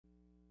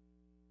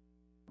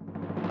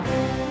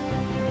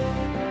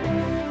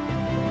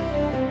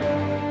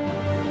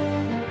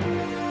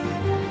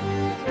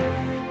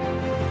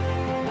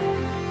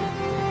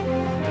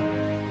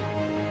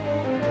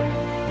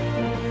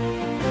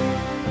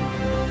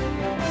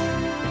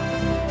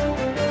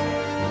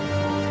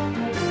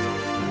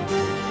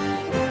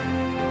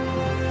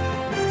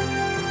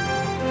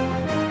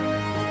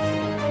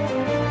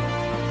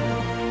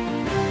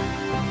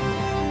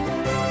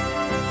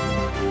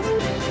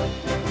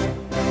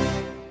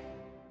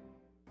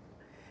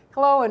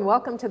Hello and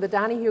welcome to the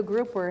Donohue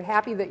Group. We're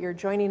happy that you're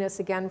joining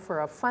us again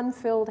for a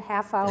fun-filled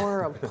half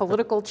hour of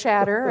political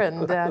chatter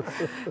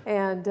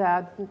and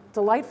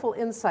delightful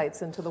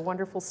insights into the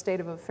wonderful state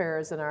of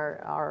affairs in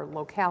our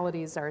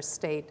localities, our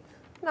state,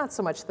 not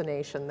so much the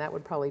nation. That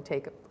would probably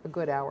take a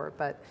good hour.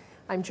 But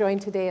I'm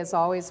joined today, as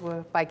always,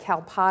 by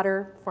Cal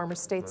Potter, former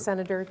state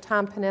senator,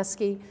 Tom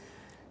Pineski,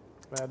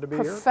 glad to be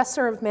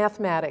professor of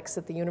mathematics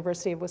at the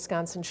University of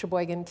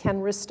Wisconsin-Sheboygan,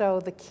 Ken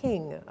Risto, the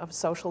king of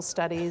social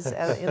studies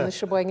in the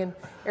Sheboygan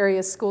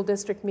area school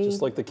district.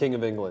 Just like the King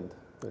of England,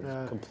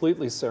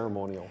 completely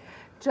ceremonial.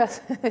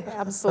 Just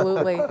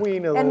absolutely.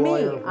 Queen of and the me,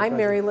 lawyer I'm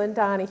Mary Lynn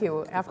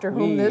Donahue, after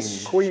whom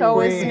this Queen.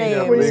 show is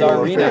named.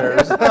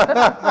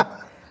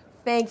 Czarina.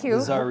 Thank you.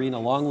 The Czarina,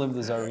 long live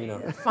the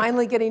Czarina.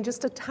 Finally getting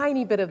just a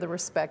tiny bit of the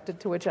respect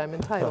to which I'm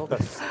entitled.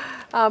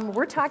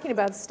 We're talking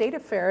about state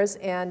affairs,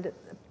 and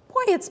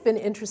boy, it's been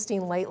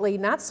interesting lately,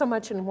 not so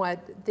much in what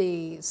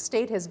the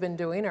state has been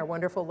doing, our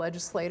wonderful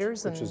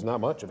legislators. Which is not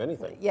much of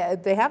anything. Yeah,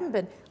 they haven't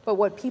been, but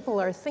what people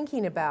are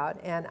thinking about.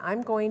 And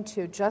I'm going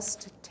to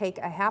just take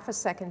a half a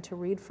second to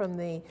read from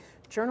the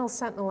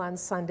Journal-Sentinel on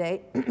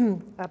Sunday,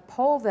 a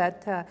poll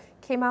that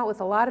came out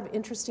with a lot of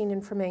interesting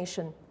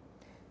information.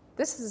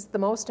 This is the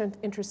most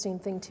interesting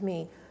thing to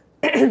me.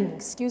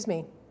 Excuse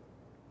me.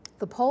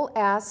 The poll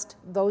asked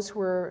those who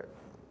were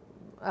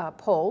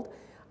polled,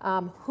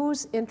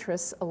 whose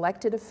interests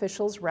elected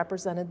officials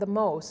represented the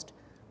most?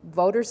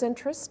 Voters'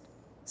 interest,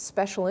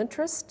 special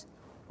interest,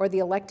 or the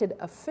elected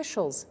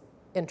officials'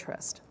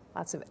 interest?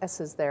 Lots of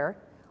S's there.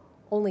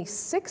 Only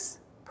 6%,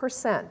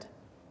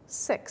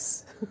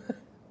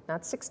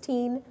 not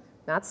 16,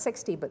 not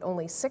 60, but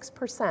only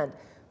 6%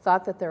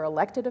 thought that their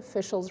elected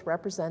officials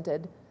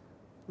represented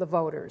the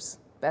voters'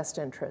 best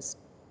interest.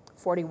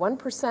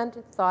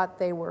 41% thought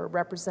they were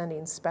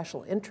representing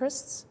special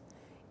interests,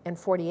 and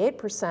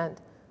 48%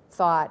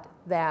 thought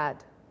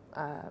that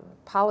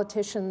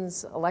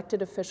politicians,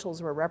 elected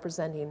officials were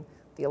representing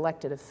the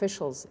elected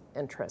officials'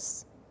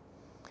 interests.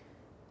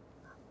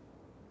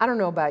 I don't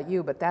know about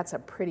you, but that's a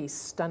pretty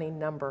stunning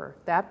number.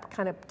 That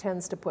kind of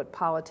tends to put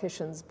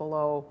politicians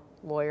below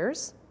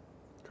lawyers,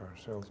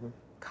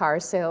 car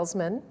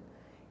salesmen,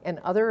 and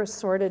other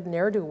assorted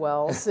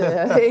ne'er-do-wells in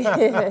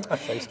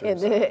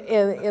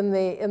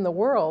the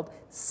world.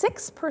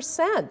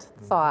 6%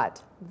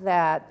 thought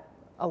that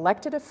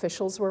elected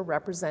officials were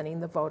representing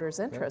the voters'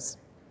 interests.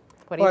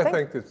 What do you think?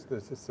 I think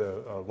this is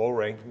a low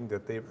ranking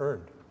that they've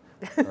earned.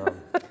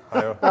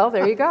 Well,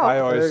 there you go. I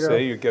always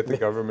say you get the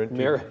government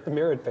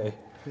merit pay.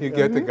 You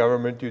get the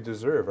government you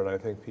deserve, and I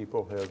think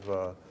people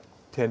have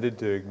tended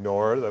to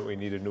ignore that we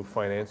need a new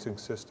financing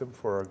system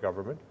for our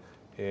government.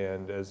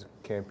 And as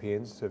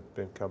campaigns have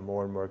become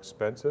more and more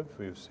expensive,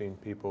 we've seen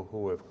people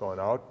who have gone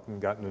out and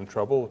gotten in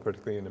trouble,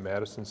 particularly in the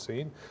Madison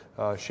scene,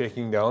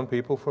 shaking down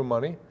people for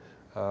money.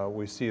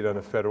 We see it on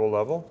a federal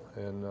level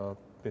in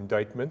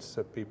indictments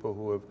of people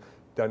who have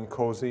done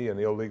cozy and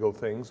illegal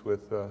things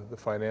with the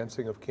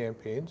financing of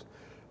campaigns.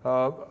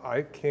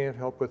 I can't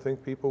help but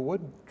think people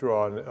would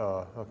draw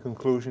a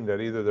conclusion that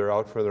either they're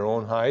out for their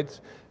own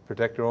hides,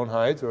 protect their own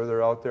hides, or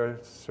they're out there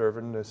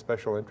serving the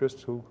special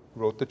interests who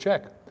wrote the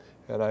check.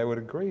 And I would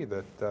agree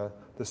that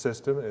the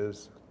system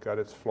has got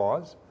its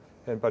flaws,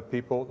 but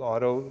people ought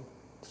to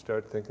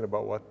start thinking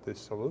about what the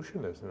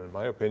solution is. And in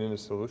my opinion, the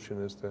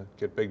solution is to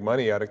get big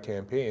money out of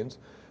campaigns.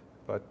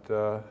 But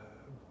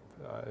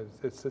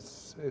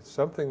it's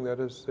something that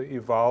has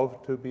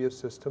evolved to be a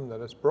system that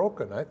is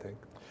broken, I think.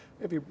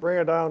 If you bring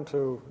it down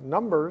to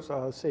numbers,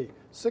 see,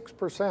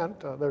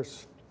 6%,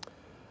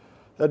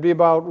 that'd be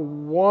about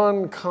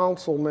one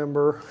council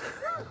member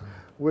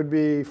would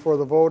be for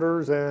the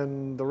voters,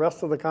 and the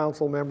rest of the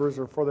council members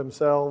are for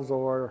themselves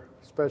or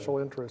special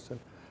interests. And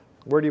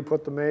where do you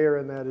put the mayor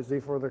in that? Is he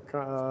for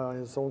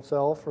his own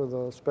self or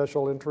the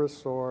special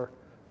interests, or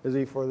is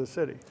he for the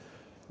city?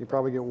 You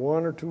probably get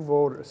one or two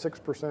voters,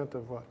 6%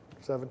 of what,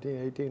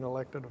 17, 18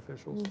 elected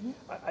officials?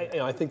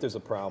 Mm-hmm. I think there's a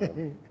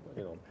problem,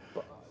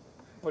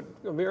 but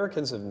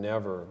Americans have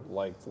never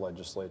liked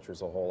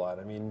legislatures a whole lot.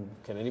 I mean,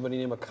 can anybody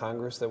name a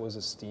Congress that was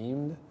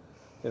esteemed,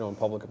 in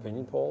public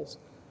opinion polls?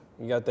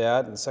 You got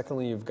that, and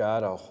secondly, you've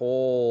got a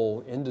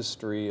whole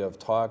industry of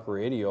talk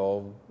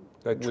radio,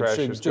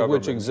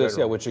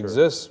 which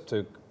exists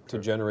to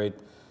generate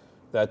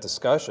that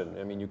discussion.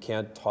 I mean, you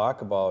can't get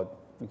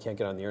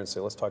on the air and say,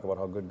 let's talk about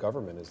how good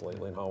government is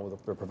lately and how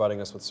they're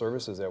providing us with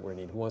services that we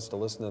need. Who wants to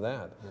listen to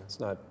that? Yeah. It's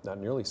not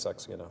nearly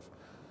sexy enough.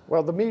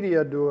 Well, the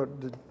media do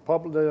it.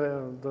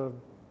 The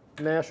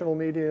national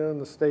media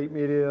and the state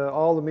media,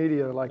 all the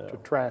media like to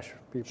trash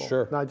people.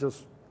 Sure. Not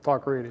just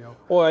talk radio.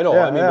 Oh, I know.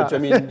 But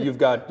you've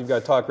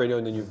got talk radio,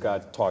 and then you've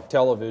got talk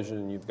television,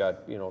 and you've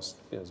got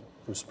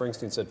Bruce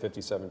Springsteen said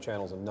 57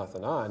 channels and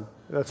nothing on.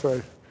 That's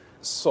right.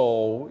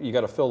 So you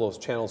got to fill those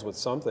channels with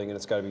something, and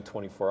it's got to be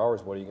 24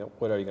 hours. What are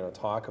you going to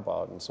talk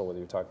about? And so whether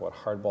you talk about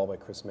Hardball by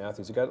Chris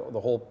Matthews, you got the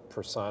whole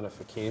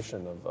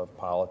personification of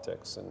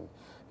politics,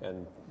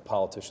 and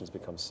politicians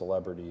become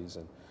celebrities,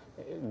 and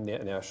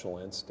national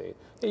and state.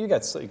 Yeah, you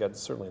got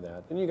certainly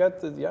that, and you got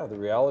the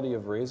reality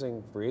of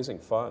raising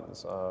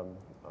funds.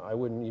 I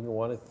wouldn't even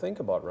want to think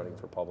about running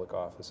for public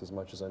office as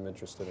much as I'm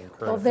interested in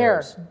current Well, there,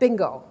 affairs.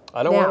 bingo.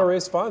 I don't Now, want to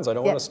raise funds. I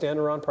don't Yeah. want to stand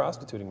around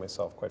prostituting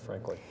myself, quite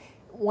frankly.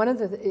 one of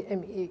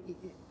the,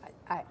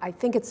 I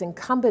think it's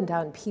incumbent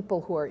on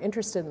people who are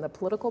interested in the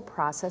political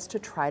process to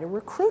try to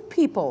recruit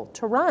people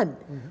to run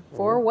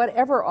for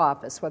whatever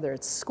office, whether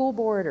it's school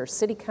board or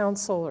city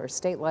council or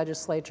state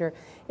legislature,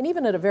 and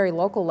even at a very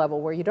local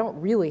level where you don't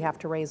really have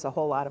to raise a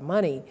whole lot of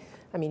money.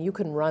 I mean, you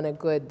can run a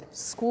good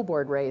school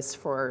board race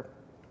for,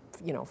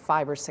 you know,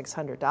 $500 or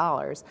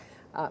 $600.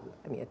 I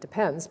mean, it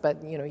depends,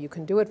 but you know, you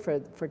can do it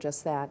for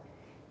just that.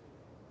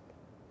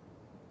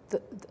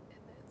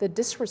 The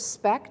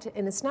disrespect,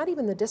 and it's not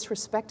even the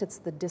disrespect, it's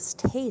the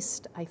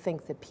distaste, I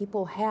think, that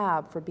people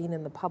have for being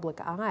in the public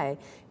eye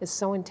is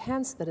so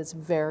intense that it's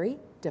very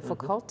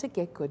difficult to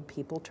get good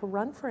people to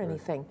run for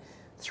anything.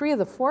 3 of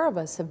the 4 of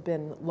us have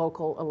been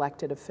local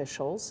elected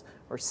officials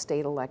or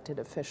state elected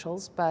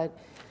officials, but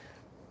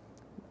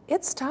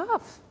it's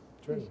tough.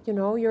 Sure. You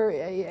know,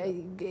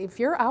 if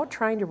you're out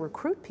trying to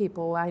recruit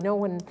people, I know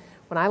when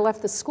I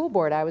left the school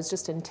board, I was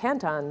just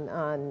intent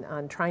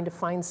on trying to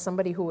find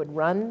somebody who would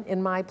run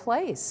in my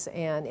place,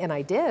 and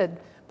I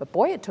did, but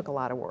boy, it took a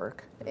lot of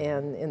work.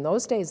 And in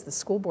those days, the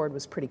school board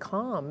was pretty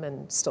calm,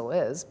 and still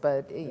is,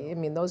 but I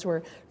mean, those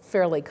were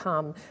fairly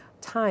calm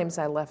times.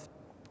 I left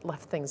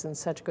things in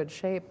such good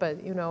shape,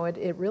 but you know,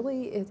 it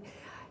really,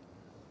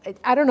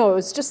 I don't know, it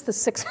was just the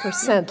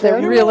 6%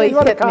 that really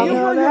hit me.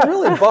 You're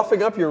really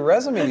buffing up your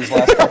resume these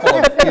last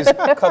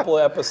couple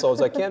of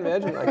episodes. I can't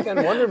imagine. I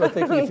can't wonder if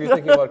you're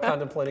thinking about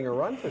contemplating a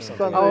run for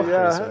something. Oh,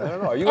 Yeah. I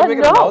don't know. Are you going to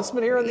make an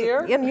announcement here in the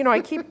air? And you know, I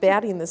keep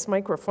batting this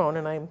microphone,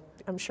 and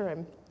I'm sure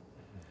I'm.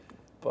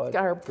 But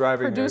Our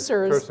Driving the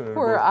producers, person in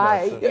poor both eye.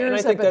 directions. yeah, and I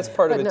ears think of that's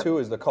part of but it no, too.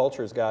 Is the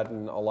culture has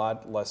gotten a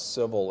lot less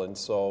civil, and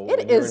so It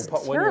when you're is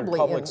when you're in terribly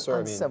public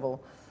service,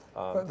 uncivil.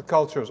 But the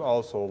culture is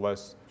also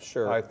less,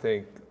 Sure. I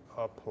think,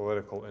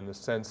 political in the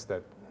sense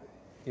that,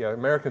 yeah,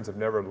 Americans have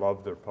never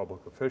loved their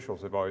public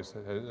officials. They've always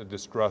had a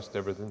distrust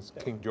ever since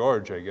King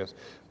George, I guess.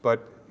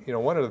 But, you know,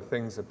 one of the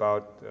things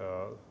about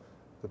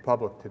the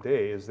public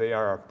today is they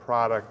are a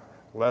product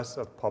less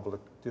of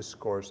public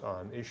discourse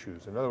on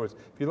issues. In other words,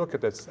 if you look at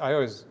this,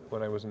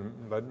 when I was in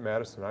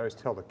Madison, I always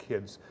tell the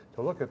kids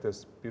to look at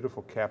this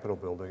beautiful Capitol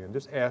building and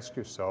just ask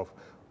yourself,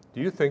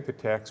 do you think the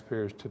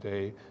taxpayers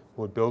today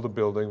would build a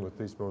building with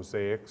these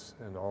mosaics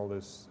and all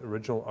this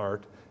original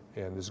art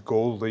and this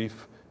gold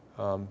leaf?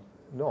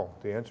 No,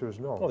 the answer is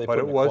no. Well, they but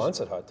put it in a was,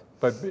 Quonset hut.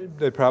 But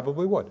they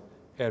probably would.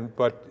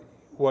 But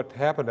what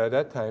happened at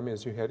that time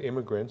is you had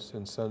immigrants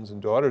and sons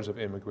and daughters of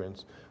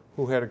immigrants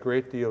who had a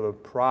great deal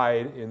of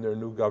pride in their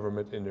new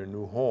government, in their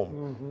new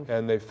home.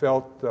 And they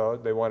felt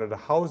they wanted to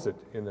house it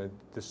in a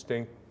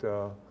distinct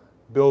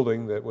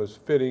building that was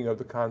fitting of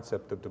the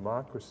concept of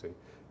democracy.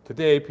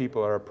 Today,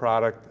 people are a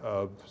product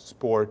of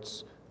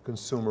sports,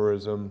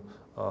 consumerism,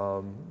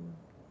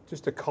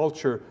 just a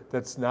culture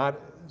that's not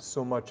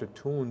so much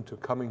attuned to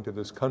coming to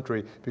this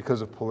country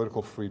because of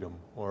political freedom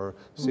or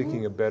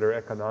seeking a better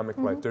economic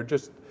life.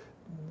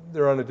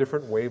 They're on a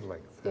different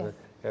wavelength. Yeah.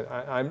 And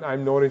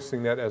I'm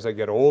noticing that as I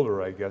get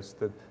older, I guess,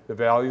 that the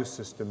value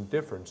system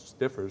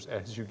differs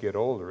as you get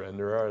older. And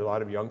there are a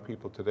lot of young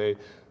people today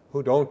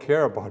who don't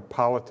care about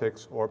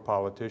politics or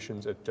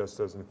politicians. It just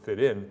doesn't fit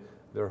in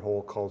their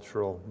whole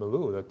cultural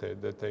milieu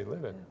that they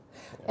live in.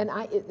 And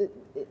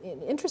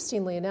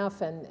interestingly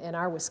enough, and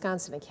our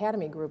Wisconsin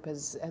Academy group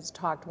has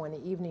talked one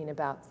evening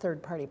about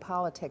third-party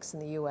politics in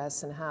the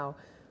U.S. and how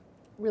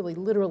really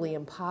literally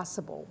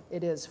impossible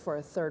it is for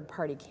a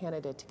third-party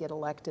candidate to get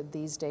elected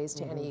these days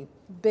to any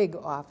big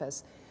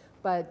office.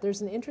 But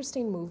there's an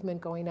interesting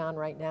movement going on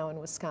right now in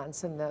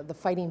Wisconsin, the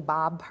Fighting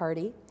Bob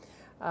Party.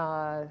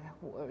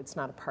 It's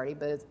not a party,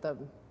 but it's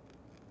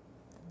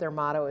their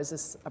motto is,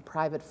 this a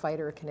private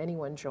fighter, can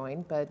anyone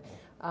join? But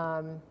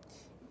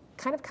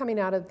kind of coming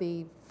out of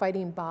the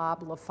Fighting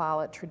Bob La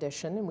Follette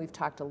tradition, and we've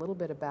talked a little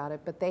bit about it,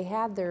 but they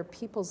had their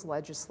people's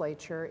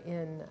legislature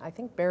in, I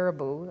think,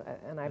 Baraboo,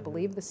 and I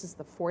believe this is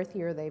the 4th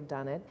year they've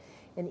done it.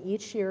 And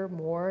each year,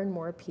 more and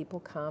more people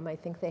come. I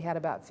think they had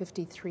about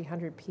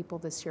 5,300 people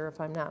this year,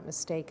 if I'm not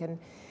mistaken.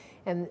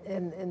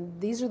 And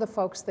these are the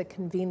folks that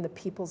convene the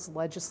people's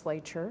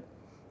legislature.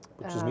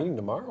 Which is meeting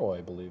tomorrow,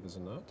 I believe, is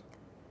it not?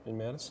 In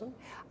Madison?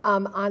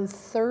 On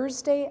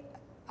Thursday,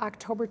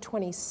 October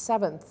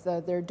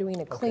 27th, they're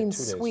doing a clean 2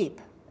 days.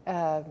 sweep.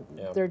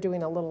 They're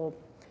doing a little.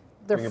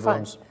 They're Bring your fun.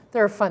 brooms.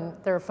 They're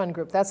a fun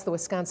group. That's the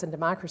Wisconsin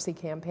Democracy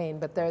Campaign.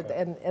 But they're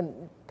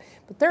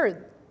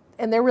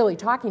really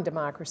talking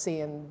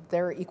democracy, and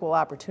they're equal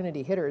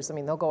opportunity hitters. I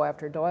mean, they'll go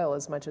after Doyle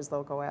as much as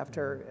they'll go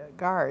after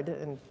Gard.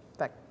 In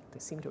fact, they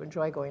seem to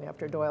enjoy going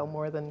after Doyle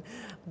more than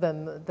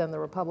the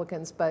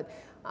Republicans. But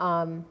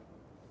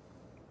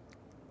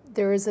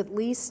there is at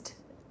least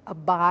a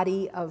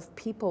body of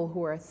people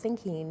who are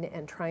thinking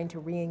and trying to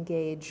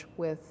re-engage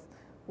with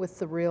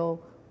the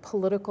real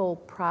political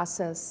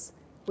process,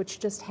 which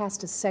just has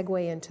to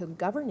segue into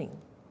governing,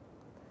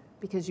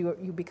 because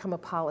you become a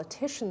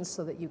politician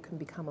so that you can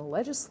become a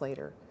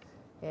legislator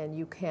and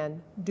you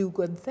can do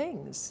good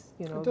things.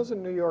 You know.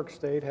 Doesn't New York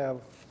State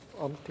have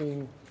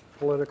umpteen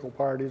political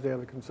parties. They have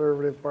the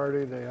Conservative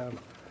Party, they have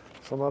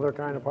some other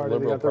kind of party. They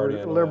Liberal got the Party,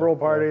 I know Liberal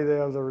that, Party, yeah. they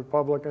have the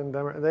Republican,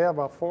 they have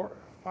about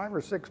 5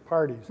 or 6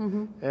 parties.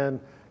 And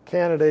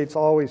candidates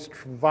always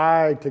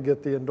vie to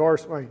get the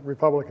endorsement,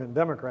 Republican and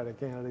Democratic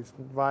candidates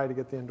vie to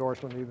get the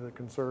endorsement of either the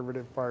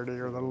Conservative Party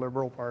or the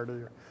Liberal Party.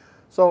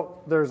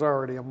 So there's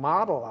already a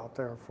model out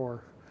there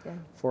for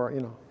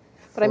you know.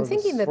 But I'm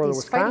thinking that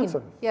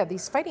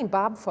these fighting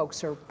Bob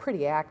folks are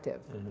pretty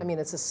active. I mean,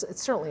 it's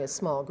certainly a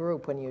small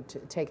group when you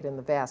take it in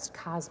the vast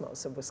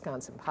cosmos of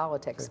Wisconsin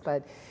politics,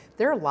 but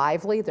they're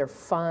lively, they're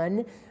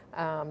fun.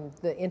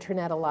 The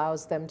internet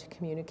allows them to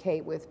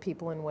communicate with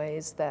people in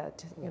ways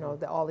that, you know,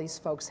 all these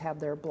folks have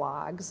their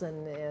blogs,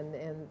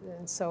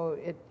 and so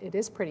it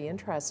is pretty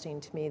interesting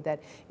to me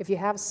that if you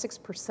have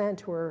 6%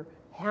 who are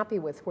happy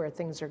with where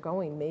things are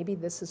going, maybe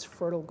this is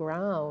fertile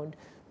ground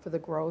for the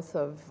growth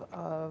of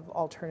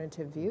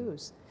alternative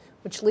views,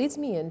 which leads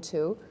me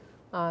into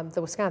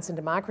the Wisconsin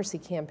Democracy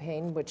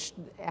Campaign, which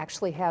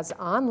actually has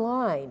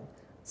online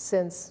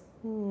since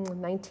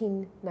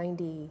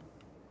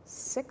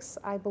 1996,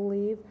 I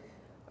believe,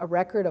 a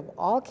record of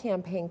all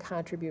campaign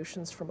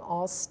contributions from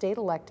all state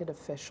elected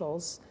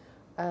officials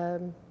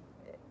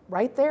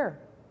right there.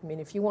 I mean,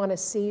 if you want to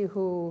see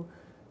who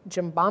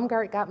Jim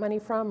Baumgart got money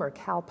from, or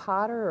Cal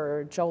Potter,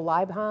 or Joe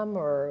Leibham,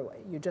 or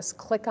you just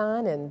click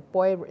on and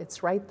boy,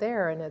 it's right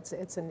there, and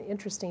it's an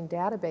interesting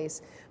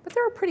database. But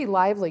they're a pretty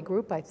lively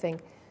group, I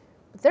think.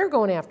 But they're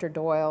going after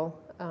Doyle,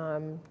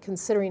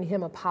 considering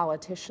him a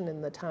politician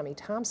in the Tommy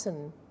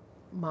Thompson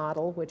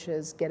model, which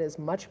is get as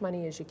much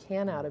money as you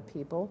can out of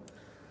people.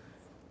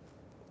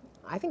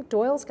 I think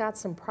Doyle's got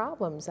some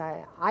problems.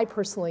 I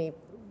personally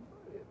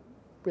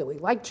really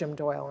like Jim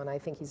Doyle, and I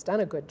think he's done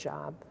a good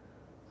job.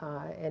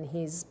 And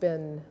his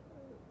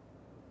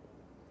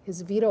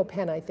veto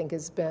pen, I think,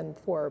 has been,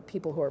 for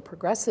people who are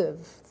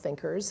progressive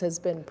thinkers, has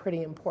been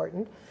pretty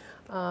important.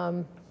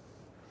 But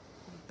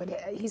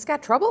he's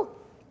got trouble.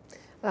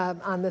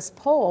 On this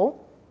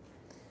poll,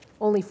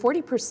 only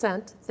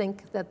 40%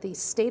 think that the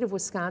state of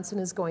Wisconsin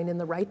is going in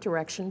the right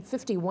direction.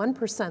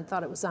 51%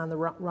 thought it was on the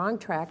wrong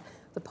track.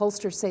 The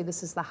pollsters say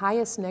this is the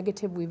highest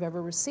negative we've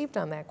ever received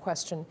on that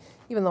question,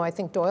 even though I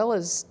think Doyle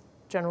is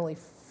generally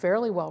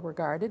fairly well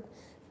regarded.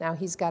 Now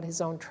he's got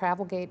his own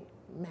Travelgate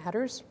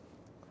matters.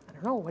 I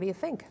don't know, what do you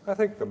think? I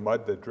think the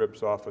mud that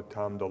drips off of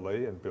Tom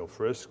DeLay and Bill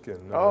Frisk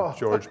and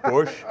George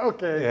Bush.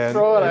 Okay, and,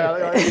 throw it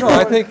out. No,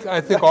 I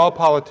think all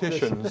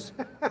politicians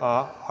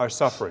are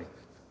suffering.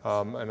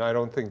 And I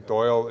don't think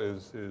Doyle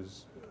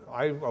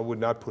I would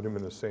not put him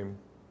in the same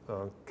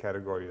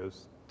category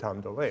as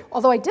Tom DeLay.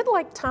 Although I did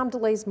like Tom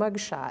DeLay's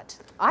mugshot.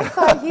 I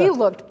thought he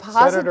looked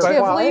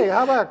positively. Hey,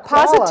 how about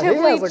Koala? He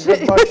has a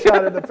good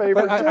mugshot in the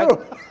paper too.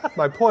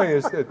 My point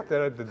is that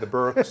the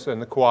Burks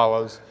and the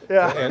Koalas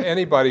and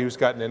anybody who's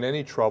gotten in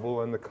any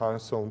trouble, and the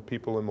Council and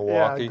people in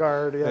Milwaukee,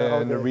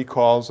 the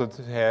recalls that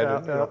they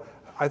had, you know,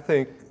 I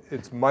think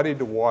it's muddied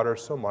the water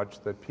so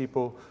much that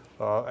people,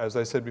 as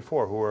I said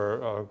before, who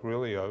are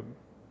really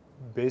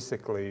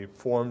basically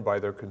formed by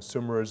their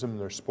consumerism,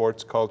 their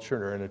sports culture,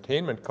 and their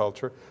entertainment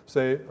culture,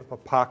 say a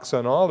pox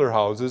on all their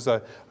houses,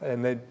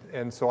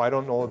 and so I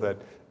don't know that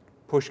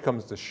push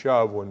comes to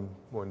shove when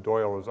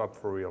Doyle is up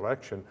for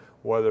re-election,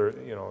 whether,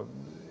 you know,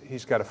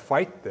 he's got to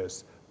fight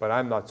this. But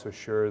I'm not so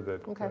sure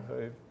that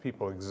if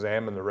people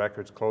examine the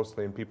records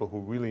closely and people who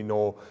really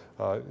know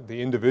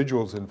the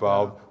individuals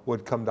involved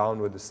would come down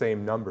with the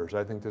same numbers.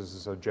 I think this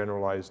is a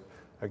generalized,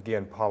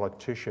 again,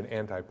 politician,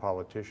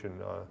 anti-politician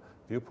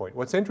viewpoint.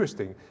 What's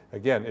interesting,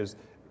 again, is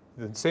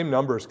the same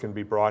numbers can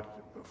be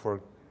brought for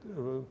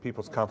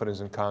people's confidence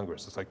in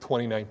Congress. It's like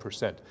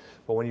 29%.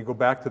 But when you go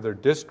back to their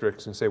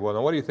districts and say, well,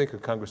 now what do you think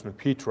of Congressman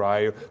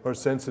Petri or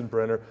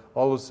Sensenbrenner?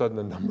 All of a sudden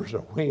the numbers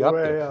are way up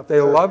there. They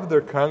love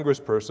their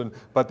congressperson,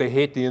 but they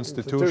hate the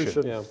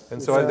institution. Yeah.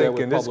 And so I think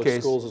in this public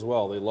case, schools as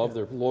well. They love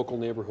their local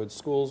neighborhood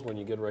schools when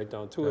you get right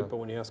down to it, but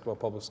when you ask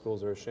about public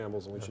schools, they're a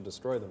shambles and we should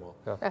destroy them all.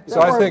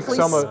 So I think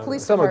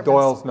some of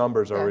Doyle's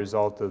numbers are a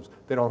result of,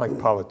 they don't like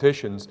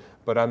politicians,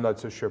 but I'm not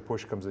so sure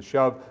push comes to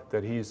shove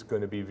that he's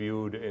going to be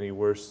viewed any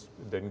worse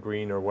than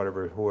Green or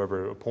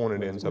whoever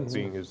opponent ends up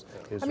being his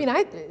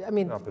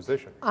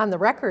opposition. On the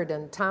record,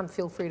 and Tom,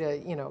 feel free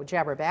to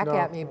jabber back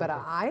at me, but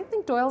I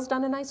think Doyle's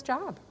done a nice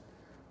job.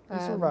 He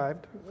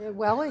survived.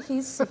 Well,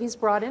 he's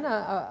brought in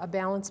a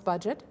balanced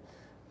budget.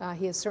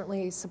 He has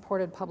certainly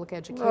supported public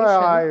education.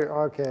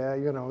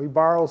 Well, he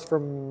borrows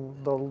from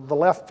the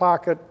left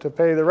pocket to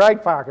pay the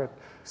right pocket.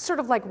 Sort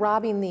of like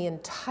robbing the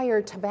entire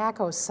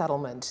tobacco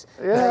settlement.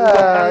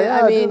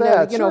 I mean,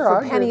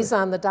 sure, for pennies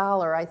on the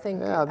dollar, I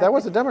think. Yeah, that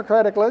was a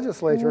Democratic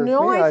legislature.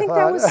 No, I think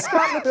that was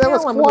Scott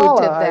McCallum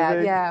who did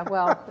that. Yeah,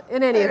 well,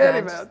 in any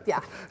event, yeah.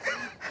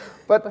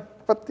 But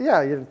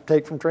you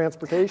take from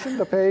transportation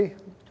to pay,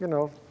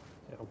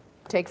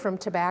 Take from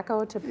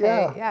tobacco to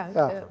pay,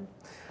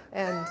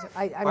 And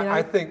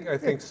I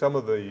think some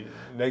of the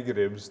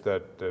negatives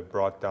that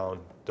brought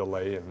down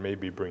DeLay and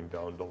maybe bring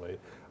down DeLay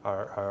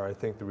are I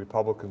think the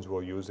Republicans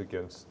will use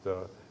against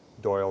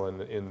Doyle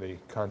in the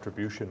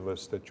contribution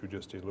list that you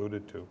just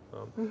alluded to.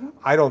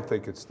 I don't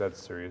think it's that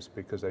serious,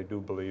 because I do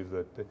believe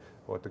that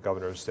what the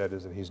governor has said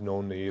is that he's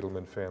known the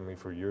Edelman family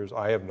for years.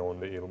 I have known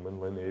the Edelman.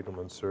 Lynn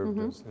Edelman served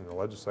in the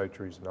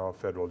legislature. He's now a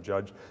federal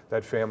judge.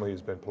 That family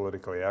has been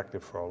politically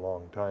active for a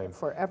long time.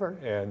 Forever.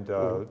 And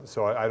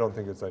so I don't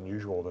think it's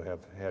unusual to have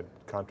had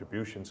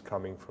contributions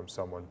coming from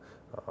someone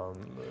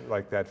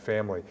like that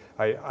family.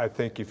 I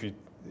think if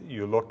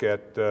you look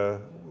at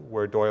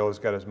where Doyle has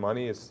got his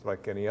money, it's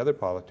like any other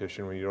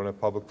politician. When you don't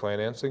have public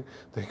financing,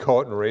 they go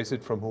out and raise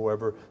it from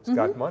whoever's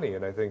got money.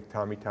 And I think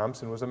Tommy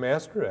Thompson was a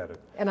master at it.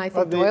 And I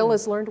think Doyle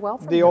has learned well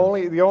from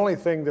him. The only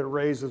thing that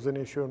raises an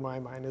issue in my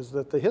mind is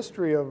that the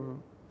history of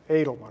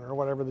Edelman, or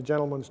whatever the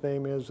gentleman's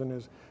name is,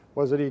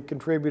 was that he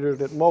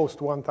contributed at most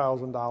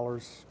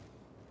 $1,000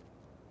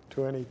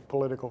 to any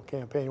political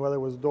campaign, whether it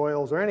was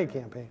Doyle's or any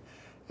campaign.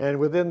 And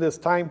within this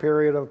time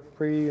period of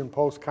pre and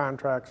post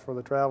contracts for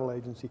the travel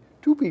agency,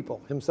 2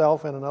 people,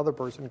 himself and another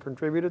person,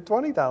 contributed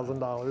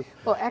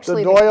 $20,000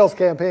 to Doyle's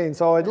campaign.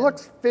 So it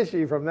looks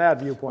fishy from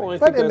that viewpoint. Well,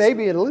 but it may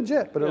be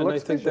legit, but it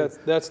looks fishy. And I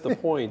think that's the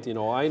point. You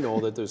know, I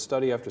know that there's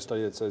study after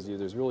study that says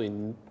there's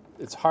really,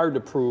 it's hard to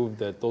prove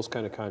that those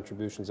kind of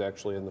contributions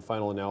actually in the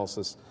final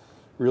analysis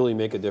really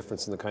make a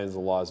difference in the kinds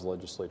of laws the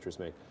legislatures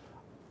make.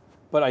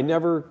 But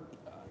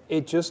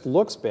it just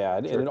looks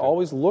bad, and it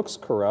always looks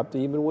corrupt,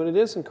 even when it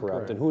isn't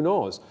corrupt, and who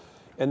knows?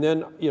 And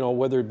then, you know,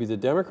 whether it be the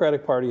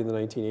Democratic Party in the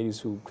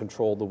 1980s who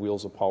controlled the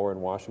wheels of power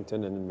in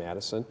Washington and in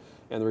Madison,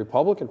 and the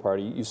Republican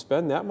Party, you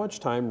spend that much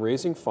time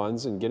raising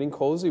funds and getting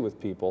cozy with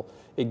people,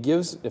 it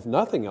gives, if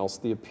nothing else,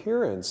 the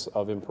appearance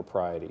of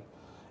impropriety.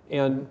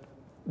 And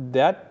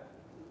that,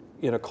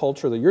 in a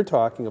culture that you're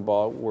talking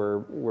about,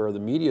 where the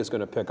media is going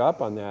to pick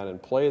up on that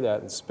and play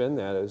that and spin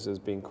that as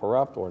being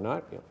corrupt or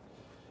not, you know,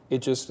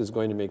 it just is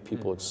going to make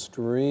people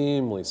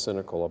extremely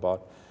cynical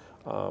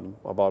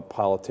about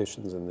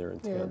politicians and their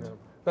intent. Yeah.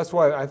 That's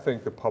why I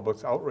think the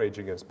public's outrage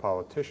against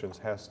politicians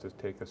has to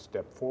take a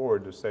step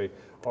forward to say,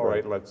 all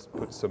right, let's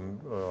put some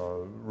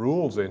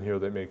rules in here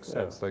that make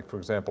sense. Like, for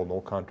example, no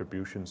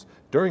contributions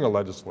during a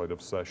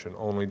legislative session,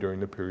 only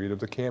during the period of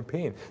the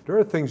campaign. There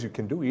are things you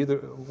can do either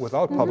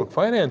without public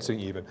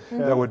financing even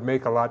that would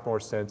make a lot more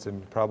sense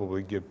and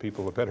probably give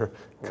people a better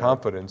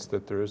confidence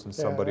that there isn't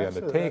somebody on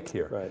the take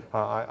here.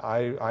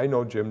 Right. I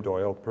know Jim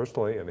Doyle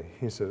personally, and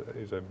he's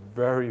a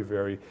very,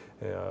 very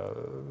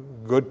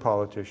good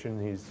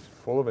politician. He's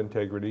full of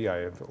integrity.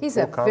 He's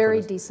a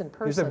very decent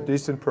person. He's a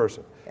decent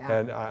person. Yeah.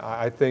 And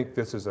I think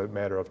this is a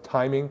matter of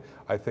timing.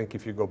 I think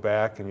if you go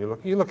back and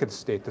you look at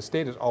the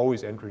state is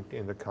always entering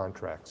into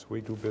contracts.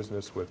 We do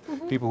business with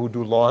people who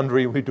do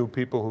laundry. We do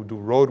people who do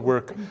road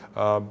work.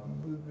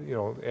 You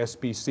know,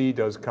 SBC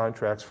does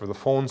contracts for the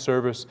phone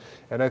service.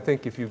 And I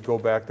think if you go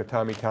back to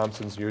Tommy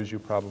Thompson's years, you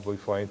probably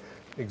find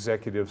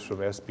executives from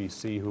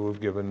SBC who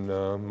have given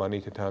money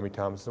to Tommy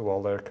Thompson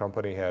while their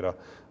company had a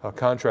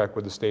contract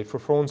with the state for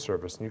phone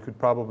service. And you could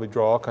probably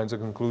draw all kinds of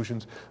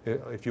conclusions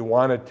if you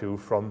wanted to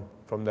from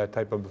that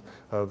type of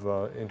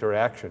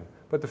interaction.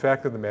 But the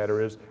fact of the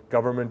matter is,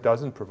 government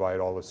doesn't provide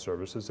all the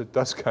services. It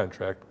does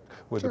contract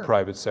with the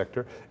private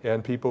sector,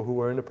 and people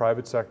who are in the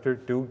private sector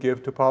do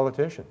give to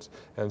politicians.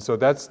 And so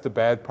that's the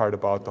bad part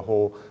about the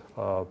whole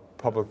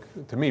public,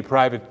 to me,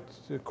 private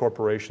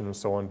corporations and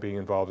so on being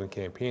involved in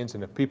campaigns.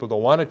 And if people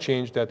don't want to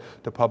change that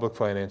to public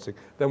financing,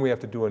 then we have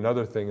to do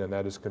another thing, and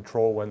that is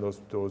control when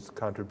those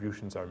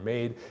contributions are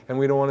made. And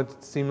we don't want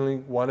to seemingly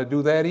want to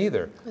do that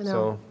either.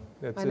 So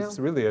it's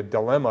really a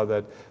dilemma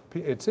that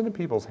it's in the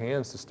people's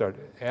hands to start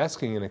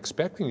asking and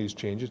expecting these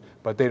changes,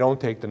 but they don't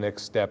take the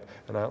next step.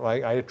 And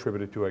I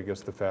attribute it to, I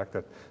guess, the fact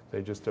that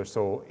they just are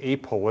so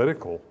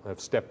apolitical, have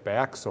stepped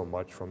back so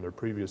much from their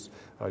previous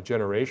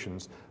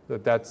generations,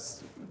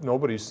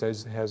 nobody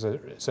has a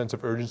sense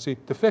of urgency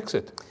to fix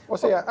it. Well,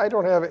 see, I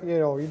don't have it. You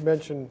know, you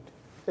mentioned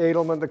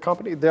Edelman, the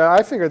company.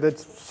 I figured they'd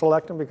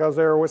select them because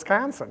they're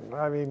Wisconsin.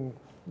 I mean,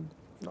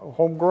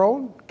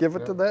 homegrown, give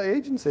it to the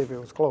agency if it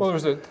was close. Well, there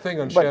was a thing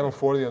on Channel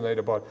 4 the other night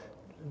about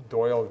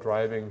Doyle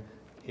driving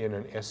in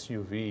an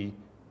SUV,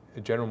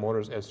 a General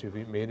Motors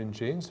SUV made in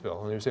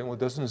Janesville. And they were saying, well,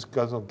 doesn't this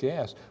guzzle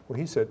gas? Well,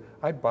 he said,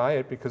 I buy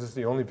it because it's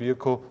the only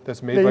vehicle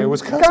that's made by a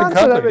Wisconsin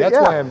company. That's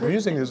why I'm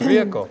using this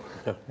vehicle.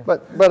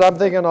 But I'm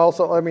thinking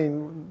also, I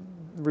mean,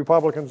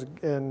 Republicans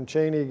and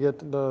Cheney get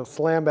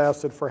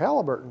slambasted for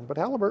Halliburton, but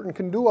Halliburton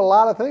can do a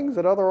lot of things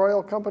that other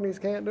oil companies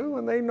can't do,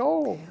 and they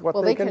know what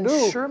they can do. Well,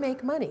 they can sure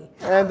make money,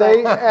 and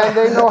they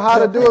know how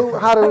to do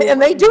and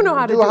they do know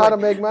how to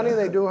make money.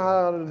 They do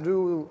how to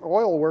do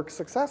oil work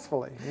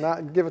successfully,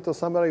 not give it to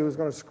somebody who's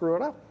going to screw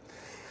it up.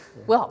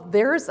 Well,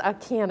 there's a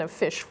can of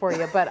fish for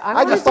you, but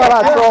I just thought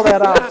I'd throw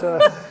that out.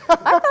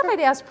 I thought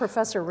I'd ask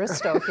Professor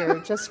Risto here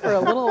just for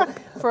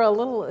a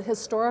little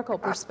historical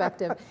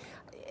perspective.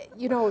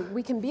 You know,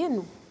 we can be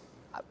in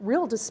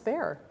real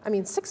despair. I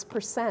mean,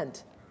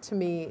 6% to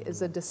me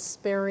is a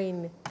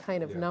despairing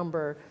kind of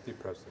number.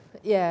 Depressing.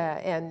 Yeah,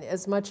 and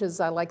as much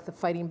as I like the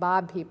Fighting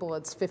Bob people,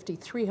 it's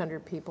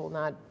 5,300 people,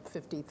 not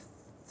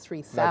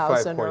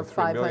 53,000 or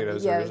 500. Million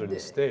as there is in the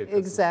state.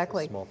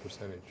 Exactly. That's a small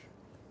percentage.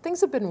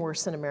 things have been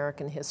worse in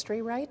American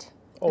history, right?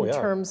 Oh, in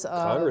yeah. terms of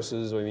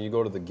Congresses, I mean, you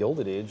go to the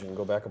Gilded Age and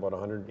go back about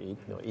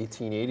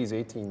 1880s,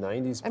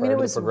 1890s, I prior mean, it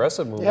to was- the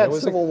Progressive Movement. Yeah, It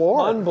was Civil War.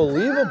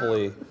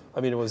 unbelievably,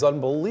 I mean, it was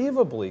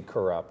unbelievably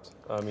corrupt.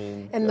 I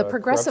mean, and the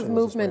progressive corruption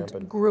was just movement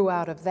rampant. grew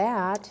out of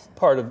that.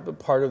 Part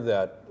of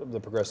that, the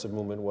progressive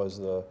movement was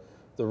the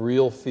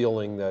real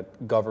feeling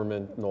that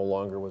government no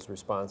longer was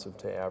responsive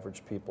to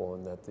average people,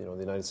 and that the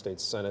United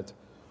States Senate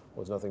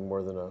was nothing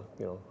more than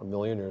a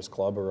millionaire's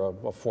club or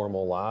a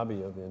formal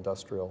lobby of the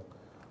industrial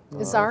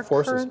Is our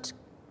forces. current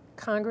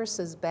Congress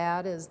as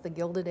bad as the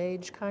Gilded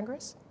Age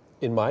Congress?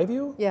 In my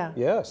view, Yeah.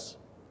 yes.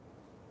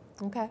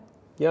 Okay.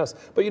 Yes,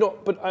 but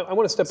I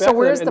want to step back. So to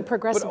where's that, the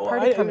Progressive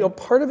Party coming?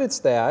 Part of it's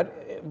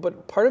that,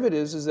 but part of it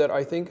is that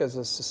I think as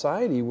a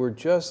society we're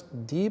just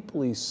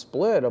deeply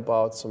split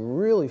about some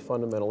really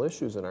fundamental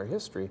issues in our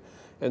history,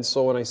 and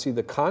so when I see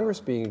the Congress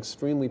being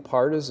extremely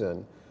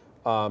partisan,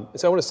 so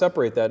I want to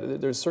separate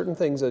that. There's certain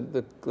things that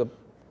the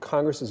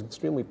Congress is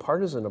extremely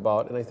partisan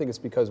about, and I think it's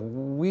because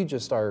we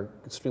just are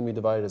extremely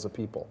divided as a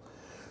people.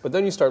 But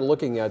then you start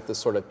looking at the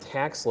sort of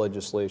tax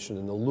legislation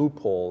and the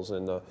loopholes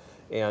and the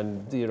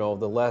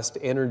last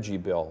energy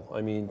bill.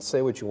 I mean,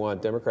 say what you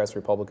want, Democrats and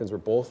Republicans were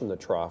both in the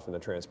trough in the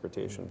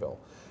transportation bill.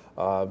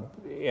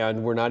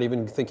 And we're not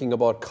even thinking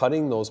about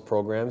cutting those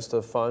programs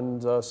to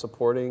fund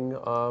supporting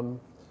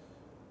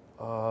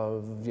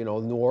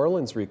New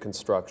Orleans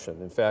reconstruction.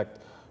 In fact,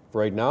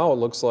 right now it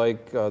looks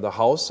like the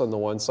House on the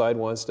one side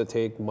wants to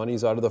take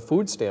monies out of the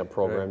food stamp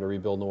program to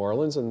rebuild New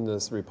Orleans, and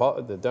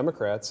the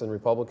Democrats and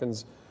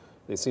Republicans,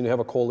 they seem to have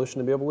a coalition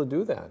to be able to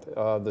do that.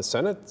 The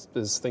Senate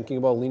is thinking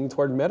about leaning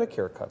toward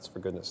Medicare cuts, for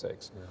goodness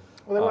sakes.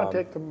 Well, they want to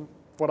take them.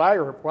 What I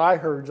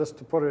heard, just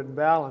to put it in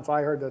balance,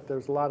 I heard that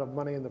there's a lot of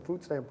money in the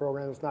food stamp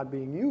program that's not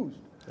being used.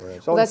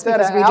 Right. So Well, that's instead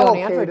because of we don't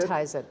allocate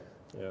advertise it.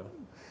 Yeah.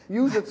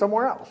 use it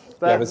somewhere else.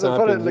 Yeah, if it's not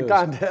put it being in the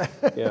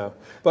context. Yeah,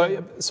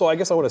 but so I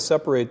guess I want to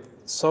separate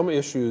some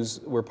issues.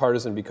 We're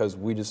partisan because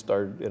we just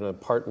are in a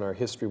part in our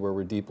history where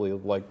we're deeply,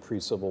 like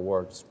pre-Civil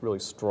War, just really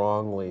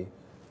strongly.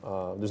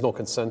 There's no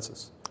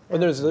consensus.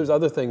 And there's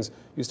other things.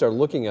 You start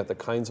looking at the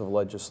kinds of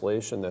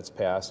legislation that's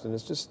passed, and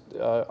it's just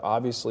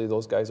obviously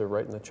those guys are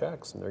writing the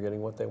checks and they're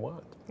getting what they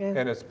want. Yeah.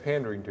 And it's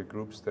pandering to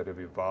groups that have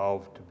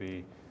evolved to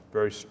be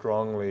very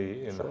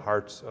strongly in the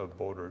hearts of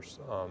voters.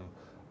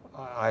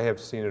 I have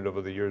seen it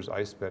over the years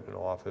I spent in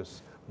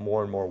office,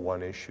 more and more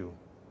one issue.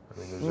 I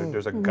mean,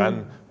 there's a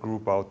gun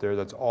group out there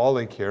that's all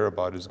they care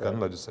about is gun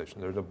legislation.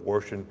 There's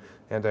an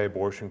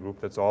anti-abortion group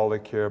that's all they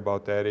care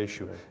about that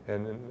issue.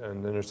 And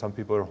then there's some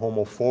people that are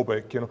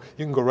homophobic. You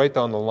can go right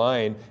down the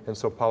line. And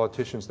so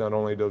politicians, not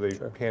only do they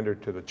pander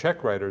to the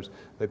check writers,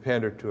 they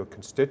pander to a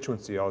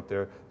constituency out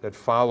there that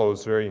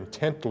follows very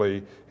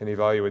intently and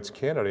evaluates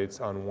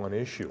candidates on one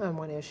issue. On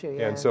one issue,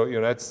 yeah. And so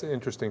that's the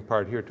interesting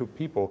part here too.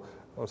 People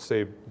will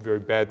say very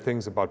bad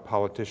things about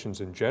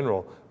politicians in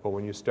general, but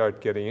when you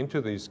start getting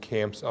into these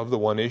camps of the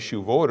one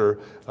issue voter,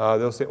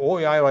 they'll say, oh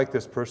yeah, I like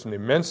this person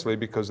immensely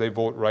because they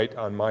vote right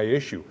on my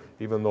issue.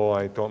 Even though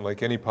I don't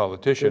like any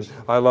politician,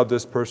 I love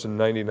this person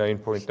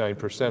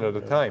 99.9% of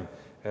the time.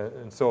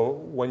 And so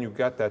when you've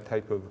got that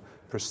type of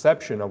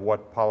perception of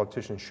what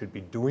politicians should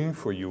be doing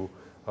for you,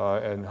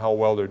 and how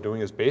well they're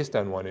doing is based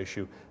on one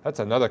issue, that's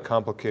another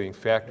complicating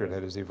factor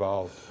that has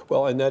evolved.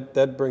 Well, and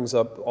that brings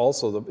up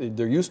also,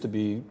 there used to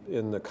be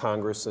in the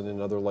Congress and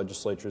in other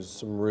legislatures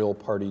some real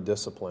party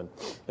discipline.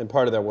 And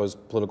part of that was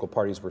political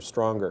parties were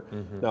stronger.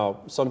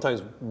 Now,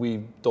 sometimes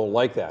we don't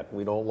like that.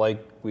 We don't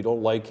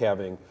like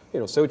having,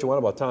 say what you want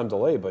about Tom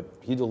DeLay, but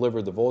he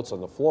delivered the votes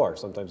on the floor.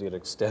 Sometimes he had to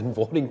extend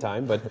voting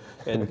time, but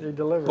He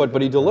delivered.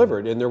 But he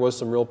delivered, and there was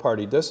some real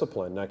party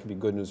discipline. That could be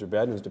good news or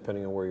bad news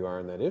depending on where you are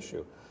on that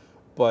issue.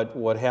 But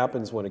what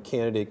happens when a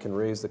candidate can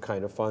raise the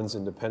kind of funds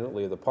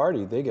independently of the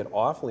party, they get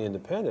awfully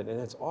independent, and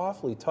it's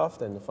awfully tough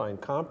then to find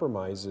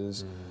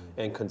compromises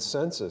and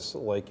consensus,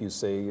 like you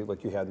say,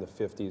 like you had in the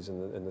 50s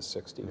and the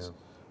 60s.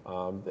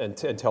 Yeah.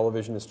 And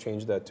television has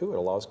changed that too. It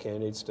allows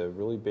candidates to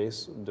really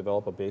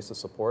develop a base of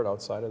support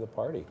outside of the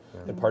party.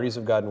 And parties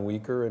have gotten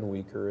weaker and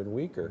weaker and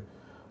weaker.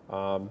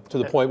 To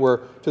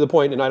the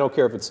point, and I don't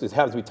care if it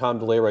happens to be Tom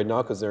DeLay right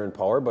now because they're in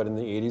power, but in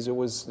the 80s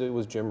it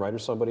was Jim Wright or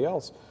somebody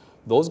else.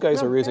 Those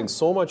guys are raising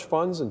so much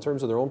funds in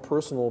terms of their own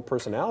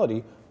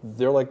personality.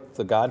 They're like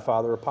the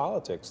godfather of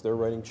politics. They're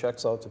writing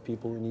checks out to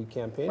people who need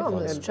campaign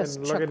funds.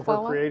 And looking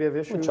for creative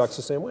issues. And Chuck's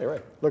the same way,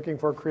 right? Looking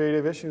for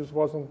creative issues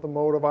wasn't the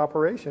mode of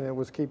operation. It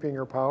was keeping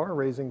your power,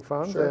 raising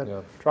funds,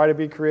 and try to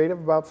be creative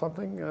about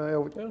something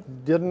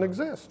didn't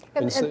exist.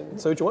 And say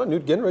what you want.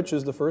 Newt Gingrich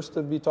is the first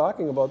to be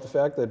talking about the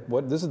fact that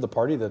this is the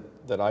party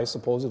that I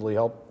supposedly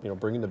helped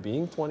bring into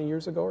being 20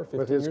 years ago or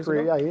 15 years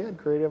ago. Yeah, he had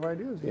creative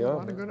ideas. He had a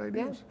lot of good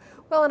ideas. Yeah.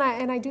 Well,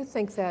 and I do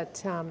think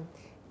that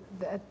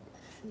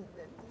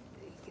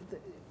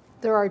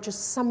there are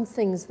just some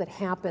things that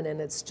happen, and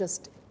it's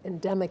just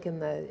endemic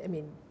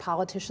in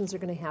politicians are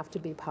going to have to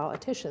be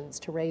politicians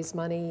to raise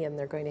money, and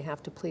they're going to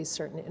have to please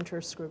certain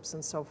interest groups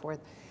and so forth.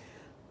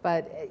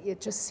 But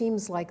it just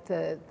seems like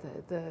the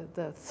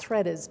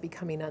thread is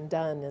becoming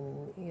undone,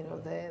 and you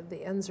know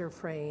the ends are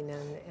fraying,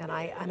 and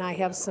I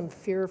have some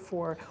fear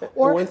for,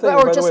 or just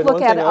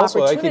look at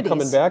opportunities. I keep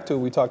coming back to,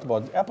 we talked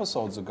about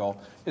episodes ago,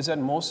 is that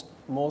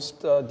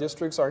most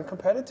districts aren't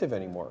competitive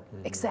anymore.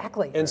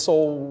 Exactly. And so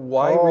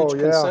why reach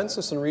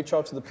consensus and reach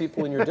out to the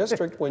people in your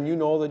district when you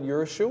know that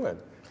you're a shoo-in?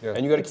 Yeah.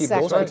 And you got to keep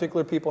those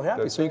particular people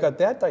happy. So you got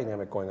that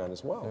dynamic going on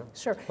as well. Yeah.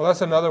 Sure. Well,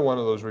 that's another one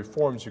of those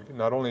reforms.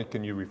 Not only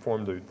can you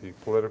reform the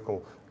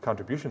political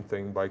contribution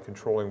thing by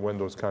controlling when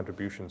those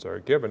contributions are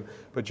given,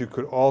 but you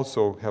could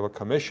also have a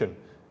commission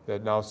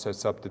that now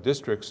sets up the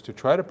districts to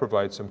try to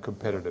provide some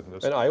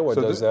competitiveness. And Iowa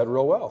does that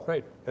real well.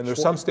 Right. And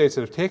there's some states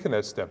that have taken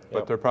that step,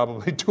 but there are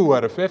probably 2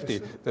 out of 50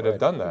 that have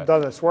done that.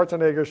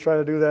 Schwarzenegger's trying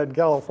to do that in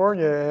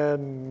California,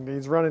 and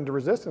he's run into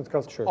resistance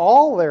because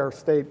all their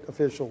state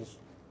officials,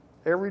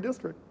 every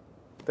district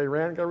they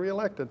ran, got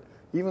reelected.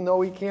 Even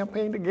though he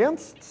campaigned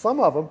against some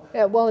of them,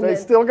 they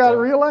still got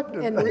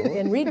reelected.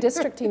 And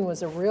redistricting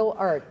was a real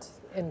art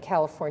in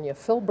California.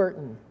 Phil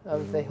Burton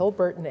of the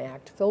Hill-Burton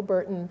Act. Phil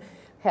Burton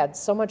had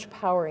so much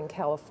power in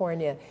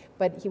California,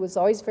 but he was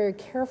always very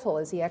careful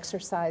as he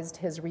exercised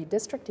his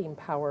redistricting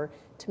power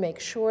to make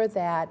sure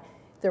that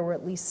there were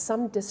at least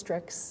some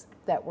districts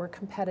that were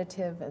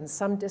competitive and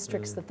some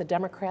districts that the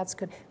Democrats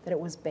could, that it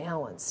was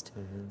balanced.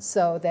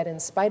 So that in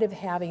spite of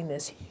having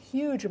this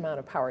huge amount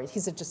of power,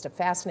 he's just a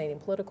fascinating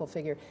political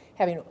figure,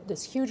 having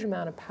this huge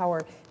amount of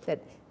power, that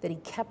he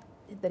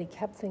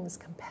kept things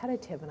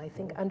competitive. And I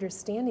think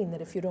understanding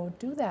that if you don't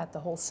do that, the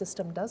whole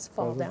system does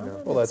fall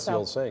down. Well, that's the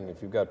old saying,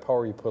 if you've got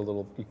power, you put a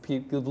little, you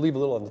leave a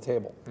little on the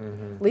table.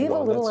 Leave a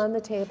little on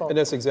the table. And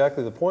that's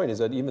exactly the point, is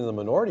that even the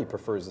minority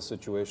prefers the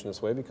situation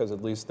this way, because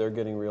at least they're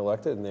getting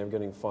reelected and they're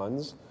getting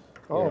funds.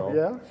 From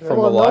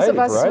those of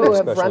us who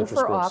have run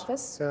for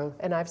office,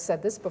 and I've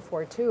said this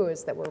before too,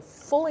 is that we're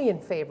fully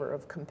in favor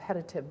of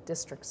competitive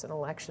districts and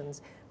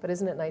elections, but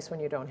isn't it nice when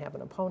you don't have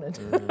an opponent?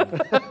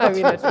 I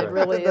mean, it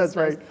really is. That's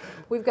right.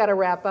 We've got to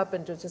wrap up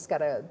and just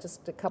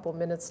a couple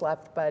minutes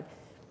left, but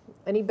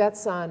any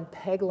bets on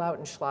Peg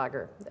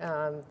Lautenschlager?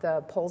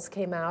 The polls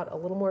came out a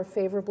little more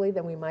favorably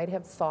than we might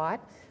have thought.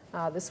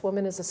 This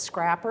woman is a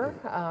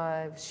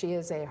scrapper. She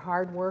is a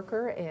hard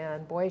worker,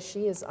 and boy,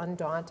 she is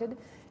undaunted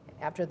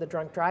after the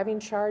drunk driving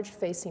charge,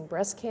 facing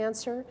breast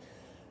cancer,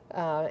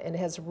 and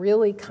has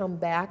really come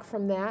back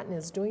from that and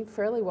is doing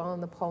fairly well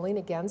in the polling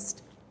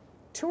against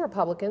 2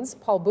 Republicans,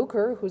 Paul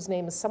Bucher, whose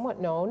name is somewhat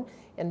known,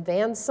 and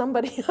Van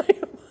somebody, I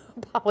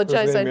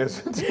apologize.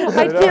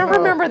 I can't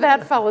remember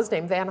that fellow's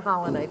name. Van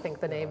Hollen, I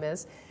think the name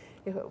is.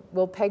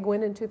 Will Peg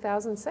win in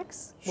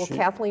 2006? Will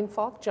Kathleen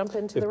Falk jump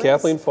into the race? If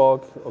Kathleen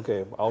Falk,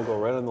 okay, I'll go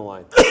right on the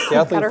line.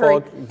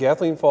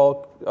 Kathleen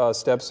Falk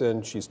steps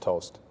in, she's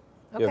toast.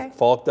 Okay. If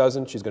Falk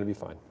doesn't, she's going to be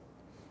fine.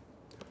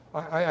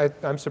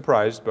 I'm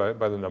surprised by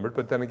the numbers,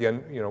 but then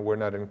again, you know, we're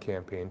not in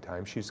campaign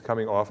time. She's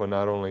coming off of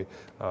not only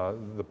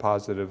the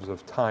positives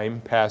of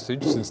time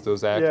passage since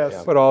those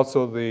acts, but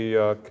also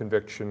the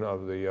conviction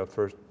of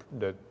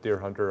the deer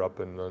hunter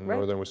up in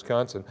northern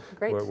Wisconsin,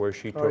 where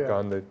she took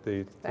on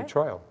the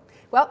trial.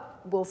 Well,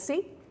 we'll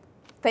see.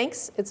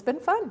 Thanks. It's been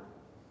fun.